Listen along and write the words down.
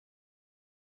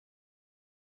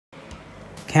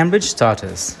Cambridge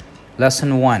Starters,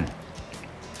 Lesson 1.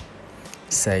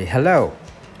 Say hello.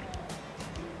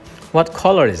 What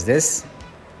color is this?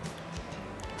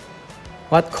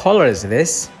 What color is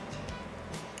this?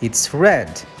 It's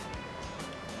red.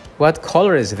 What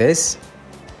color is this?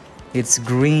 It's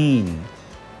green.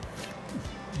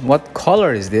 What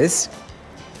color is this?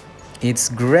 It's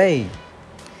gray.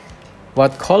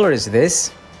 What color is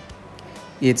this?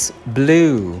 It's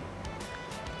blue.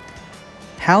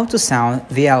 How to sound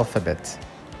the alphabet?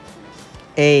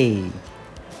 A,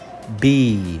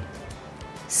 B,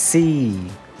 C,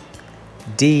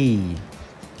 D,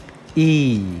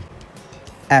 E,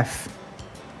 F,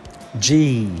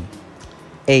 G,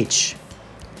 H,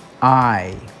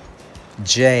 I,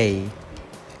 J,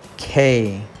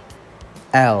 K,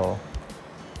 L,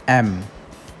 M,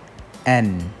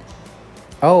 N,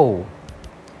 O,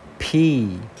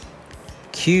 P,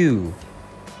 Q,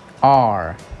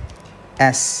 R,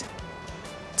 S,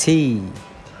 T,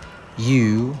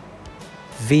 U,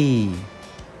 V,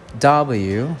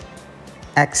 W,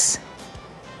 X,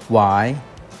 Y,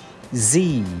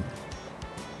 Z.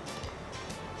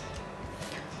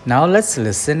 Now let's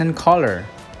listen and color.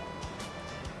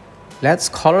 Let's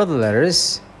color the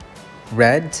letters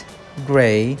red,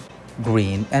 gray,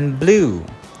 green, and blue.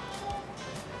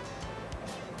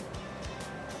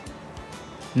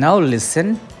 Now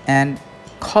listen and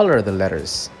color the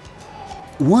letters.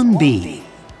 1B.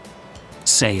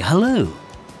 Say hello.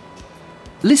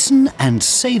 Listen and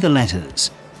say the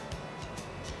letters.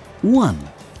 1,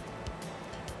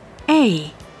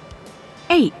 A,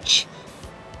 H,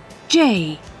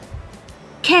 J,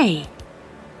 K.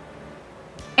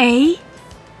 A,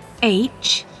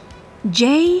 H,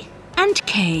 J, and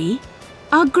K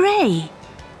are grey.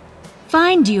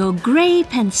 Find your grey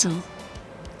pencil.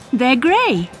 They're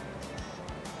grey.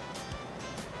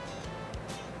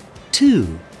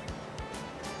 2,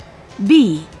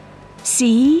 B,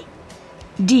 C,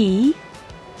 D,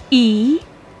 E,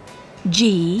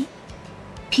 G,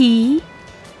 P,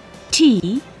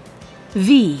 T,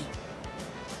 V.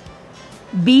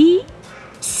 B,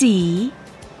 C,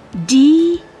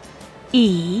 D,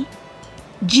 E,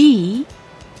 G,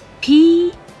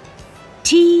 P,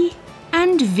 T,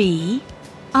 and V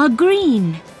are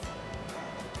green.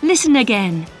 Listen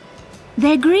again.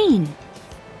 They're green.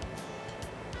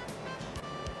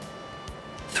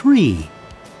 3,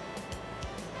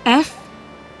 F,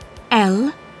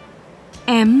 L,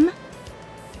 M,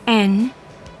 N,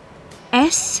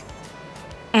 S,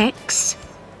 X,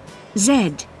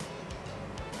 Z.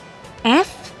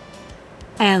 F,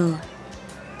 L,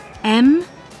 M,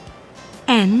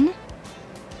 N,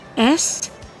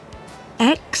 S,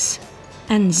 X,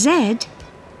 and Z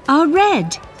are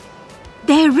red.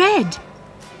 They're red.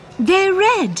 They're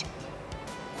red.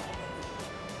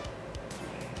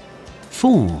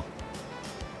 4,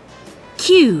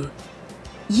 Q,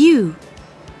 U,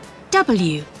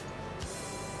 W.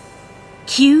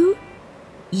 Q,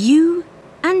 U,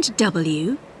 and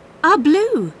W are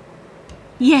blue.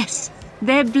 Yes,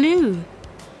 they're blue.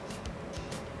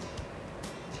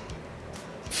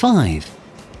 5,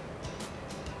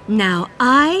 Now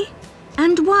I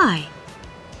and Y.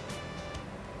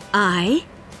 I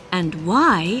and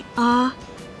Y are...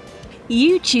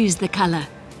 You choose the colour.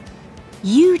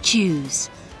 You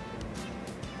choose.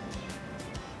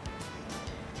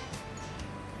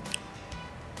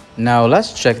 Now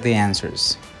let's check the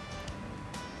answers.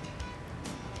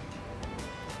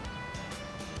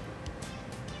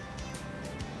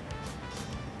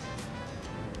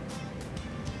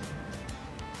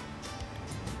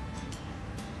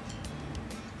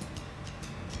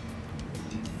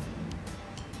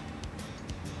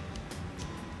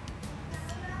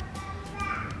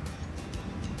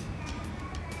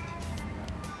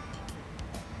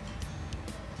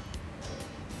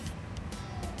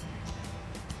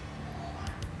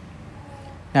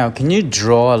 Now, can you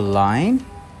draw a line?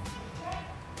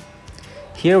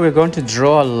 Here we're going to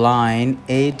draw a line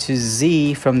A to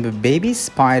Z from the baby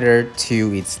spider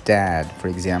to its dad. For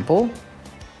example,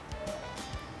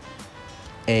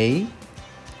 A,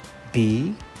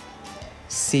 B,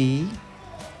 C,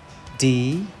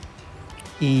 D,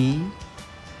 E,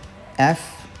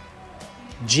 F,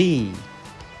 G.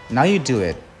 Now you do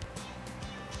it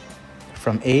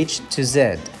from H to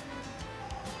Z.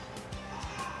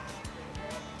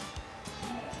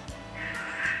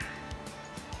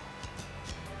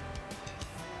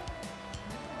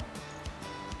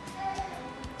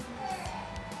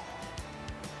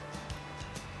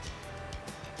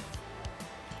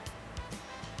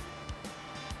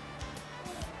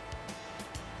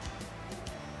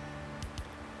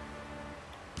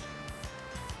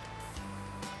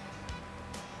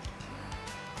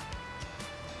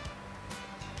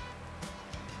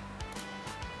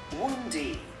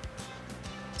 1D.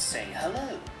 Say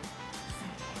hello.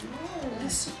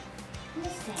 Listen.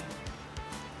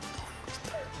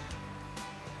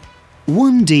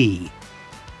 1D.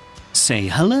 Say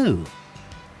hello.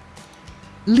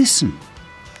 Listen.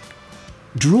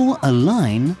 Draw a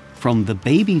line from the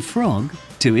baby frog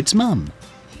to its mum.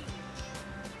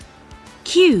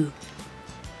 Q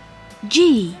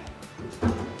G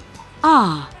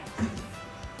R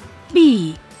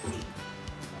B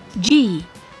G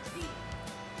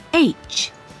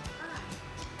H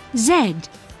Z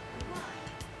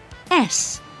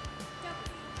S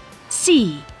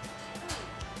C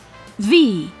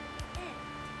V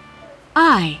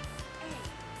I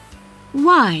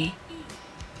Y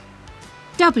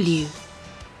W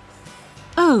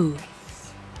O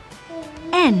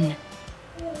N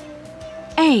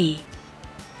A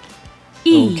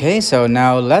E Okay, so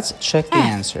now let's check the F.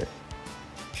 answer.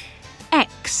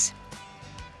 X.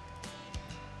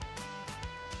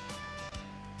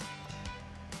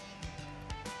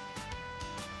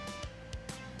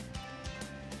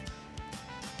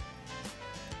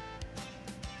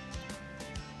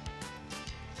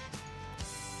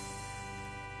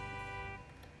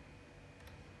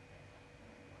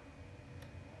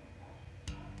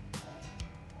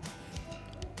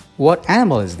 What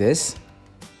animal is this?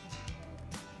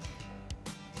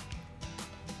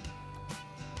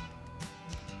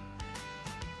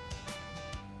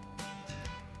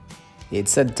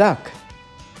 It's a duck.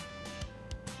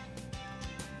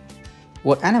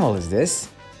 What animal is this?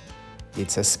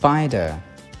 It's a spider.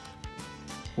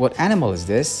 What animal is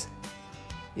this?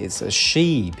 It's a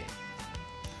sheep.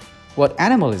 What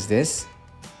animal is this?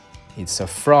 It's a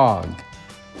frog.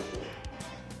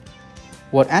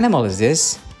 What animal is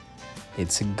this?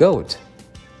 It's a goat.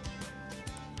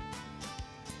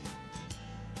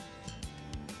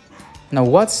 Now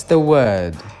what's the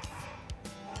word?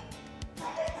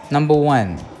 Number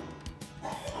 1.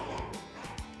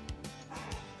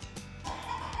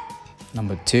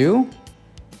 Number 2.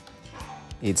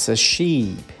 It's a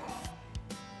sheep.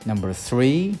 Number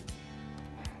 3.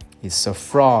 It's a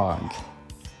frog.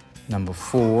 Number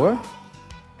 4.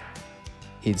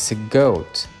 It's a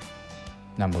goat.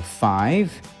 Number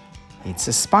 5. It's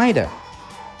a spider.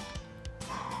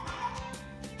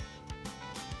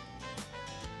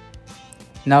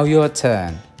 Now your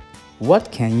turn.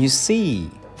 What can you see?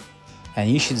 And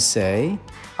you should say,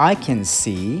 I can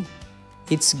see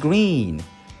it's green.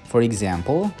 For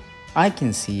example, I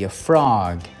can see a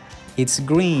frog. It's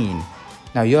green.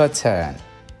 Now your turn.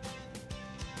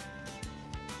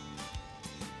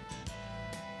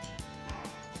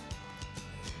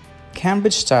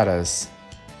 Cambridge Status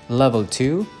Level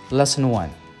 2, Lesson 1.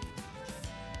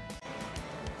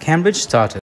 Cambridge Status